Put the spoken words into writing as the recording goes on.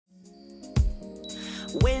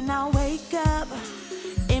When I wake up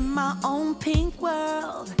in my own pink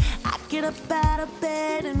world, I get up out of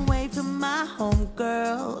bed and wave to my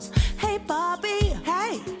homegirls. Hey Bobby,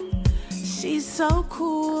 hey, she's so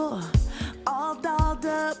cool, all dolled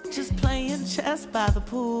up, just playing chess by the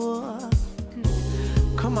pool.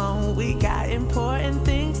 Come on, we got important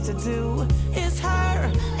things to do. It's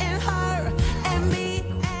her and me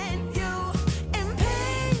and you and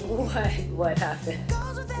me. What happened?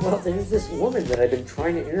 Well, there's this woman that I've been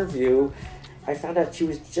trying to interview. I found out she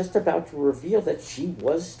was just about to reveal that she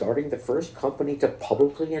was starting the first company to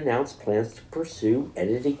publicly announce plans to pursue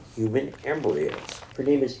editing human embryos. Her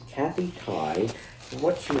name is Kathy Tai, and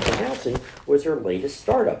what she was announcing was her latest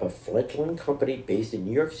startup, a fledgling company based in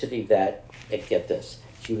New York City that, and get this,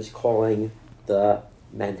 she was calling the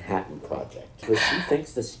Manhattan Project. Because she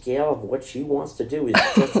thinks the scale of what she wants to do is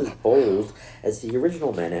just as bold as the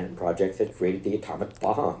original Manhattan Project that created the atomic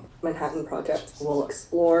bomb. Manhattan Project will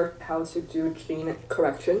explore how to do gene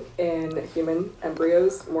correction in human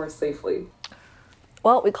embryos more safely.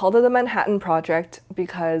 Well, we called it the Manhattan Project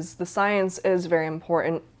because the science is very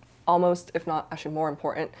important, almost, if not actually more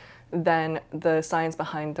important, than the science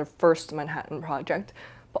behind the first Manhattan Project.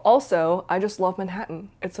 But also, I just love Manhattan.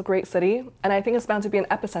 It's a great city, and I think it's bound to be an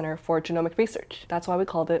epicenter for genomic research. That's why we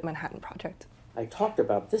called it Manhattan Project. I talked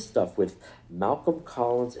about this stuff with Malcolm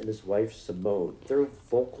Collins and his wife Simone. They're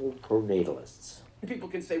vocal pronatalists. People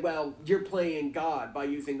can say, well, you're playing God by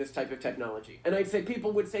using this type of technology. And I'd say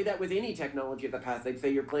people would say that with any technology of the past. They'd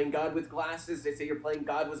say you're playing God with glasses. They say you're playing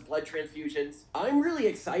God with blood transfusions. I'm really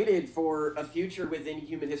excited for a future within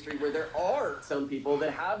human history where there are some people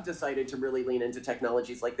that have decided to really lean into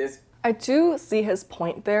technologies like this. I do see his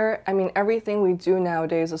point there. I mean, everything we do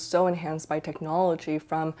nowadays is so enhanced by technology,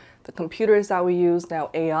 from the computers that we use,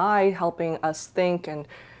 now AI helping us think and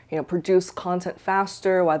produce content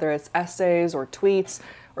faster, whether it's essays or tweets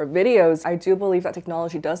or videos. I do believe that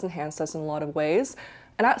technology does enhance us in a lot of ways.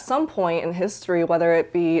 And at some point in history, whether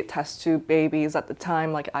it be test tube babies at the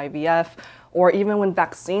time like IVF, or even when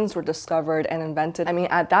vaccines were discovered and invented, I mean,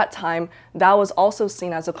 at that time, that was also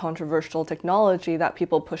seen as a controversial technology that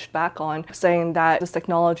people pushed back on, saying that this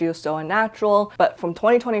technology is so unnatural. But from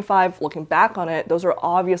 2025, looking back on it, those are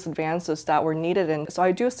obvious advances that were needed. And so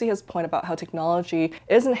I do see his point about how technology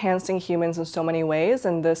is enhancing humans in so many ways,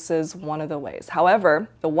 and this is one of the ways. However,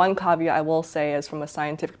 the one caveat I will say is, from a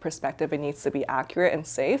scientific perspective, it needs to be accurate and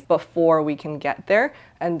safe before we can get there.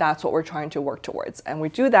 And that's what we're trying to work towards. And we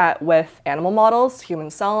do that with animal models,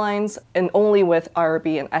 human cell lines, and only with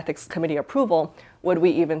IRB and ethics committee approval would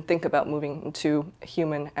we even think about moving into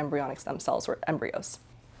human embryonic stem cells or embryos.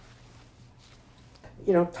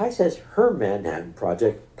 Tai says her Manhattan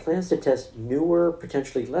Project plans to test newer,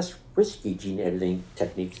 potentially less risky gene editing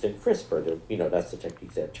techniques than CRISPR. That's the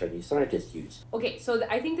technique that Chinese scientists use. Okay, so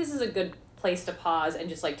I think this is a good place to pause and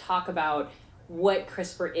just talk about what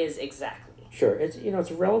CRISPR is exactly. Sure, it's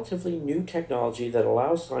a relatively new technology that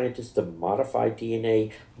allows scientists to modify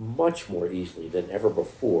DNA much more easily than ever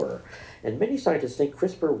before. And many scientists think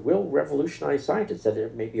CRISPR will revolutionize science, that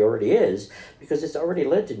it maybe already is, because it's already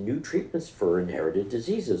led to new treatments for inherited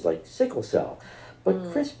diseases like sickle cell. But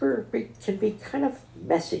CRISPR can be kind of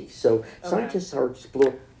messy, so scientists are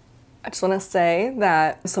exploring. I just want to say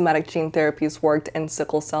that somatic gene therapies worked in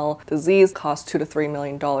sickle cell disease cost $2 to $3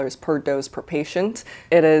 million per dose per patient.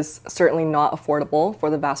 It is certainly not affordable for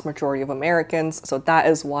the vast majority of Americans, so that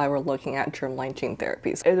is why we're looking at germline gene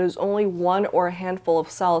therapies. It is only one or a handful of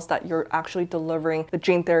cells that you're actually delivering the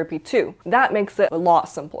gene therapy to. That makes it a lot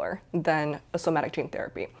simpler than a somatic gene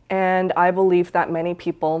therapy. And I believe that many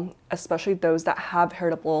people, especially those that have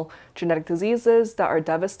heritable genetic diseases that are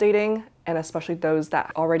devastating, and especially those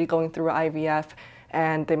that are already going through IVF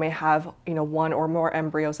and they may have one or more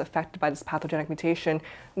embryos affected by this pathogenic mutation,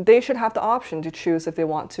 they should have the option to choose if they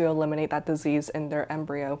want to eliminate that disease in their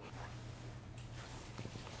embryo.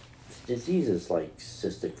 Diseases like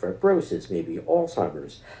cystic fibrosis, maybe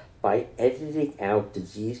Alzheimer's, by editing out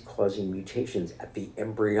disease-causing mutations at the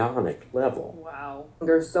embryonic level. Wow.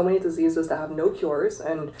 There's so many diseases that have no cures,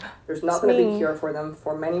 and there's not going to be a cure for them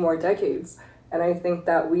for many more decades. And I think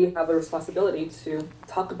that we have a responsibility to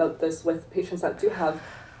talk about this with patients that do have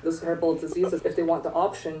those heritable diseases, if they want the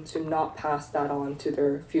option to not pass that on to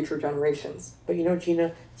their future generations. But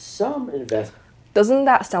Gina, some investors... Doesn't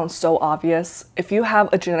that sound so obvious? If you have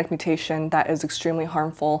a genetic mutation that is extremely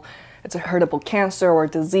harmful, it's a heritable cancer or a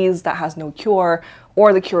disease that has no cure,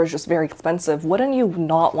 or the cure is just very expensive, wouldn't you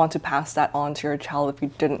not want to pass that on to your child if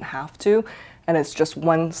you didn't have to, and it's just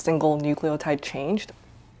one single nucleotide changed?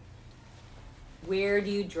 Where do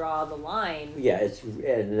you draw the line? Yeah,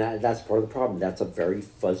 that's part of the problem. That's a very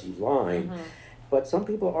fuzzy line. But some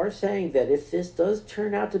people are saying that if this does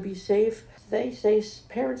turn out to be safe, they say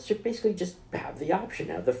parents should basically just have the option,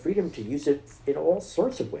 have the freedom to use it in all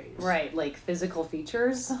sorts of ways. Right, like physical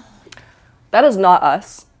features. That is not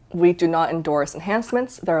us. We do not endorse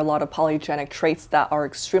enhancements. There are a lot of polygenic traits that are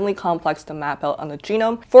extremely complex to map out on the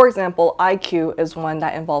genome. For example, IQ is one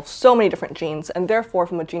that involves so many different genes, and therefore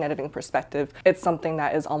from a gene editing perspective, it's something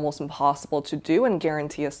that is almost impossible to do and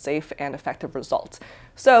guarantee a safe and effective result.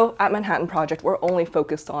 So at Manhattan Project, we're only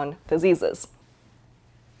focused on diseases.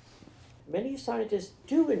 Many scientists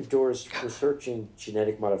do endorse researching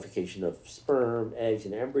genetic modification of sperm, eggs,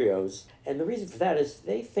 and embryos, and the reason for that is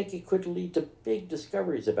they think it could lead to big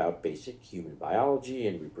discoveries about basic human biology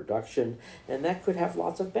and reproduction, and that could have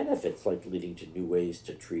lots of benefits, like leading to new ways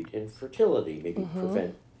to treat infertility, maybe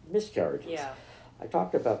prevent miscarriages. Yeah. I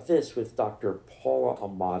talked about this with Dr. Paula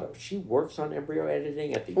Amato. She works on embryo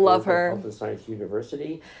editing at the Love Oregon her. Health and Science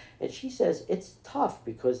University, and she says it's tough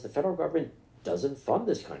because the federal government doesn't fund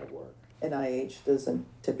this kind of work. NIH doesn't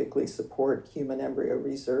typically support human embryo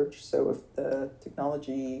research, so if the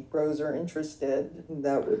technology bros are interested,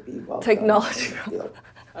 that would be welcome. Technology.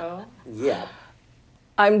 Oh. Yeah.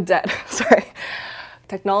 I'm dead. Sorry.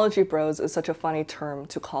 Technology bros is such a funny term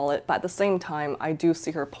to call it, but at the same time, I do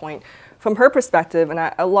see her point. From her perspective,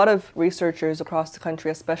 and a lot of researchers across the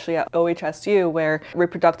country, especially at OHSU, where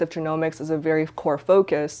reproductive genomics is a very core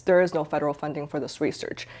focus, there is no federal funding for this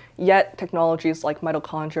research. Yet, technologies like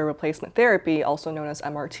mitochondria replacement therapy, also known as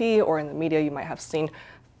MRT, or in the media you might have seen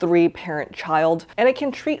 3-parent child, and it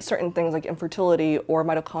can treat certain things like infertility or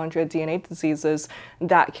mitochondria DNA diseases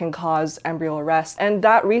that can cause embryo arrest. And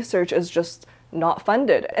that research is just not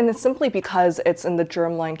funded. And it's simply because it's in the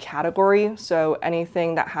germline category. So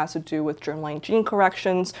anything that has to do with germline gene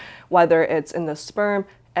corrections, whether it's in the sperm,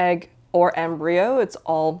 egg, or embryo, it's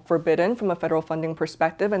all forbidden from a federal funding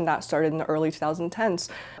perspective, and that started in the early 2010s.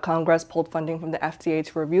 Congress pulled funding from the FDA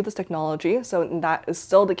to review this technology, so that is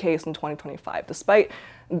still the case in 2025, despite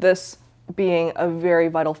this being a very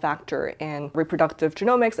vital factor in reproductive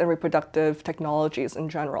genomics and reproductive technologies in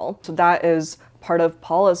general. So that is part of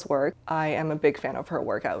Paula's work. I am a big fan of her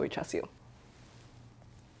work at OHSU.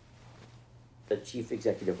 The Chief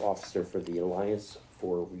Executive Officer for the Alliance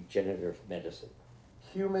for Regenerative Medicine.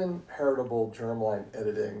 Human heritable germline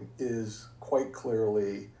editing is quite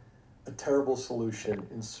clearly a terrible solution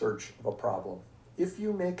in search of a problem. If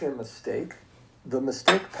you make a mistake, the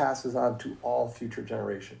mistake passes on to all future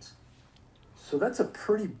generations. So that's a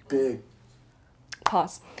pretty big...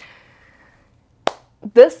 Pause.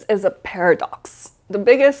 This is a paradox. The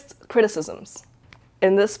biggest criticisms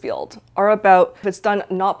in this field are about if it's done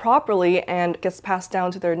not properly and gets passed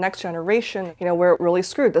down to their next generation, we're really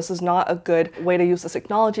screwed. This is not a good way to use this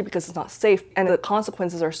technology because it's not safe and the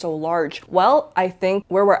consequences are so large. Well, I think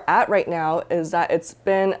where we're at right now is that it's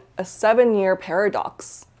been a 7-year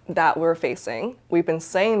paradox that we're facing. We've been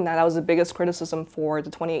saying that was the biggest criticism for the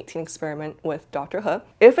 2018 experiment with Dr.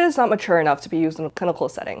 He. If it is not mature enough to be used in a clinical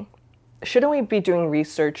setting, shouldn't we be doing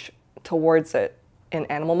research towards it in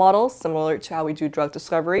animal models, similar to how we do drug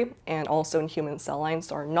discovery, and also in human cell lines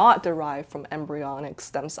that are not derived from embryonic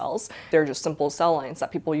stem cells? They're just simple cell lines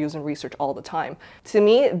that people use in research all the time. To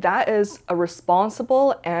me, that is a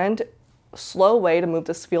responsible and slow way to move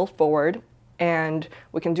this field forward, and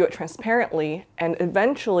we can do it transparently, and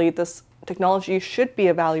eventually this technology should be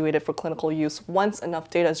evaluated for clinical use once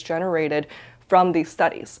enough data is generated from these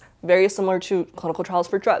studies, very similar to clinical trials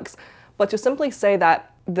for drugs. But to simply say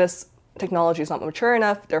that this technology is not mature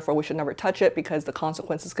enough, therefore we should never touch it because the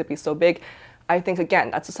consequences could be so big, I think,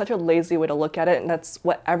 again, that's such a lazy way to look at it, and that's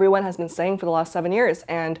what everyone has been saying for the last 7 years.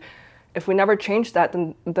 And if we never change that,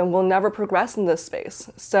 then we'll never progress in this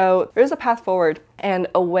space. So there's a path forward and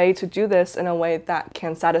a way to do this in a way that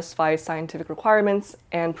can satisfy scientific requirements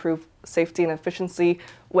and prove safety and efficiency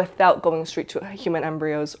without going straight to human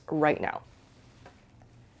embryos right now.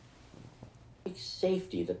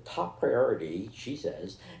 Safety the top priority, she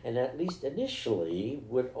says, and at least initially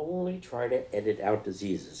would only try to edit out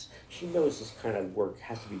diseases. She knows this kind of work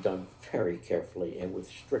has to be done very carefully and with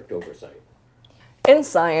strict oversight. In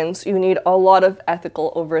science, you need a lot of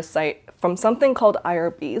ethical oversight from something called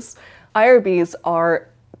IRBs. IRBs are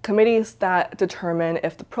committees that determine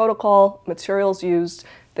if the protocol, materials used,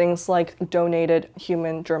 things like donated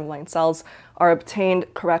human germline cells are obtained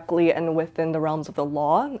correctly and within the realms of the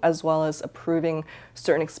law, as well as approving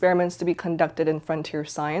certain experiments to be conducted in frontier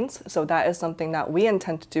science. So that is something that we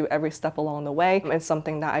intend to do every step along the way. It's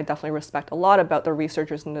something that I definitely respect a lot about the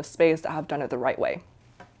researchers in this space that have done it the right way.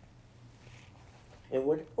 And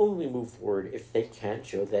would only move forward if they can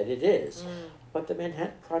show that it is. But the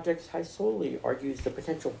Manhattan Project's Hai Soli argues the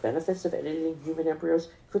potential benefits of editing human embryos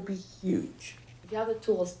could be huge. If you have the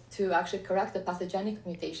tools to actually correct the pathogenic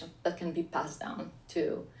mutation that can be passed down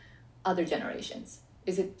to other generations,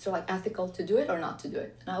 is it sort of like ethical to do it or not to do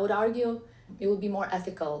it? And I would argue it would be more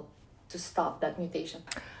ethical to stop that mutation.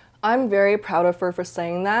 I'm very proud of her for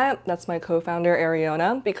saying that. That's my co-founder,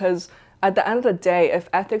 Ariona, because at the end of the day, if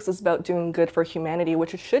ethics is about doing good for humanity,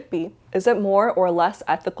 which it should be, is it more or less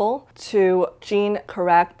ethical to gene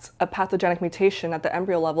correct a pathogenic mutation at the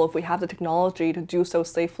embryo level if we have the technology to do so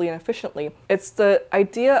safely and efficiently? It's the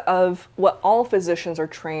idea of what all physicians are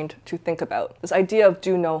trained to think about, this idea of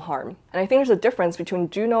do no harm. And I think there's a difference between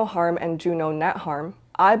do no harm and do no net harm.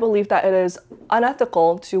 I believe that it is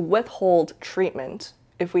unethical to withhold treatment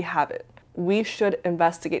if we have it. We should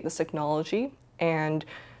investigate this technology and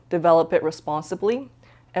develop it responsibly,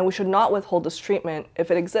 and we should not withhold this treatment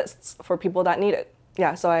if it exists for people that need it.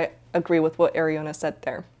 Yeah, so I agree with what Ariona said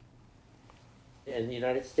there. In the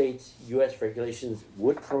United States, U.S. regulations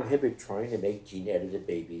would prohibit trying to make gene-edited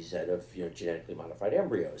babies out of genetically modified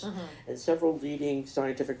embryos. And several leading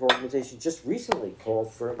scientific organizations just recently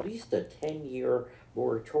called for at least a 10-year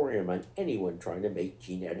moratorium on anyone trying to make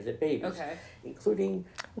gene-edited babies, including...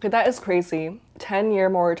 Okay, that is crazy. 10-year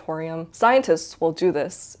moratorium. Scientists will do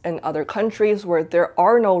this in other countries where there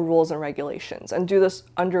are no rules and regulations and do this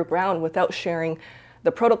underground without sharing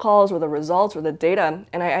the protocols or the results or the data.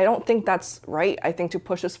 And I don't think that's right. I think to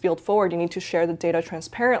push this field forward, you need to share the data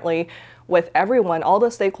transparently with everyone, all the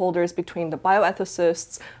stakeholders between the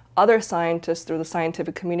bioethicists, other scientists through the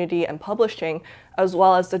scientific community and publishing, as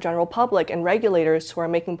well as the general public and regulators who are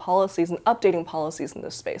making policies and updating policies in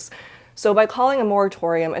this space. So by calling a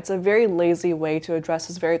moratorium, it's a very lazy way to address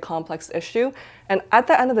this very complex issue. And at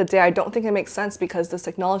the end of the day, I don't think it makes sense because this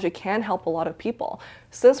technology can help a lot of people.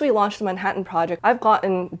 Since we launched the Manhattan Project, I've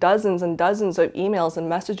gotten dozens and dozens of emails and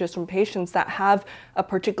messages from patients that have a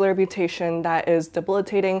particular mutation that is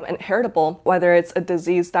debilitating and heritable, whether it's a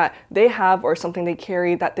disease that they have or something they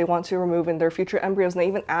carry that they want to remove in their future embryos. And they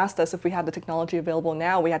even asked us if we had the technology available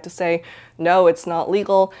now. We had to say, no, it's not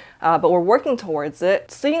legal, but we're working towards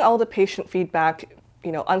it. Seeing all the patient feedback,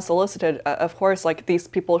 unsolicited, of course, like these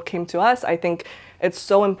people came to us. I think it's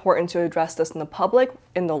so important to address this in the public,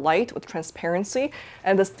 in the light, with transparency.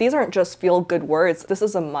 And these aren't just feel-good words. This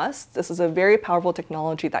is a must. This is a very powerful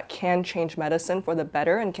technology that can change medicine for the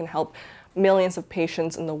better and can help millions of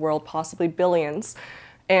patients in the world, possibly billions.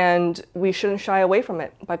 And we shouldn't shy away from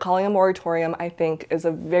it. By calling a moratorium, I think, is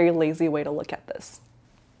a very lazy way to look at this.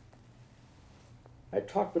 I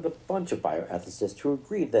talked with a bunch of bioethicists who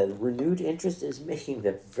agree that renewed interest is making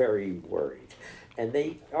them very worried. And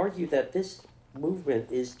they argue that this movement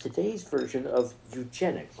is today's version of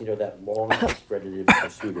eugenics, that long discredited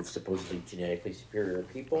pursuit of supposedly genetically superior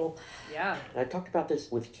people. Yeah. And I talked about this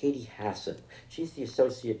with Katie Hassan. She's the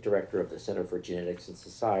Associate Director of the Center for Genetics and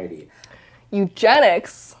Society.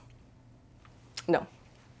 Eugenics? No.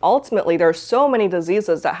 Ultimately, there are so many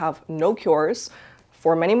diseases that have no cures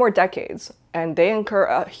for many more decades, and they incur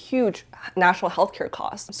a huge national healthcare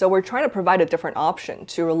cost. So we're trying to provide a different option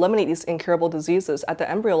to eliminate these incurable diseases at the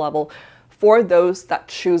embryo level for those that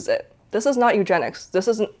choose it. This is not eugenics. This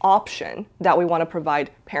is an option that we want to provide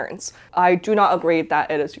parents. I do not agree that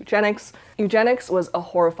it is eugenics. Eugenics was a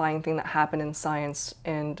horrifying thing that happened in science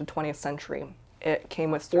in the 20th century. It came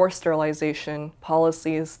with forced sterilization,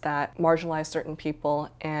 policies that marginalized certain people,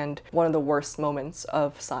 and one of the worst moments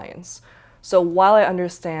of science. So while I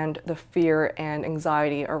understand the fear and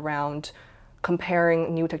anxiety around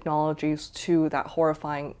comparing new technologies to that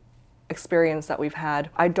horrifying experience that we've had,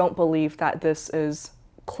 I don't believe that this is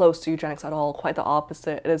close to eugenics at all. Quite the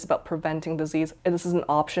opposite. It is about preventing disease. This is an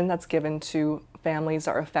option that's given to families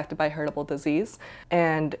that are affected by heritable disease,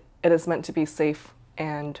 and it is meant to be safe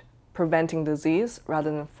and preventing disease rather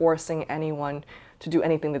than forcing anyone to do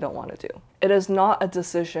anything they don't want to do. It is not a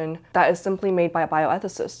decision that is simply made by a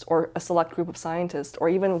bioethicist or a select group of scientists or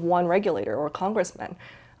even one regulator or congressman.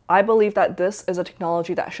 I believe that this is a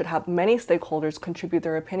technology that should have many stakeholders contribute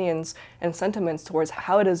their opinions and sentiments towards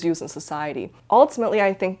how it is used in society. Ultimately,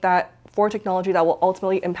 I think that for technology that will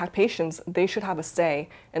ultimately impact patients, they should have a say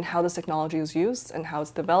in how this technology is used and how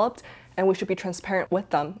it's developed, and we should be transparent with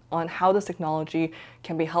them on how this technology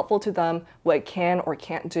can be helpful to them, what it can or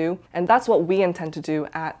can't do, and that's what we intend to do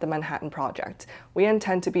at the Manhattan Project. We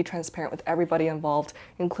intend to be transparent with everybody involved,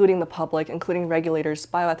 including the public, including regulators,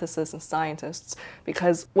 bioethicists, and scientists,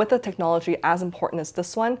 because with a technology as important as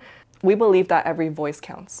this one, we believe that every voice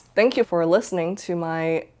counts. Thank you for listening to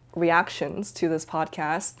my reactions to this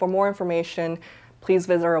podcast. For more information, please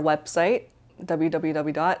visit our website,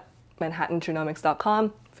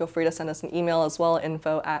 www.manhattangenomics.com. feel free to send us an email as well,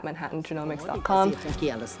 info@manhattangenomics.com. Fazer com que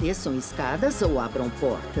elas desçam escadas ou abram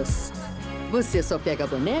portas. Você só pega a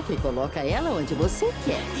boneca e coloca ela onde você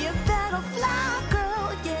quer. You better fly,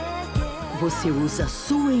 girl, yeah, yeah. Você usa a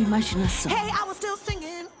sua imaginação. Hey, I was still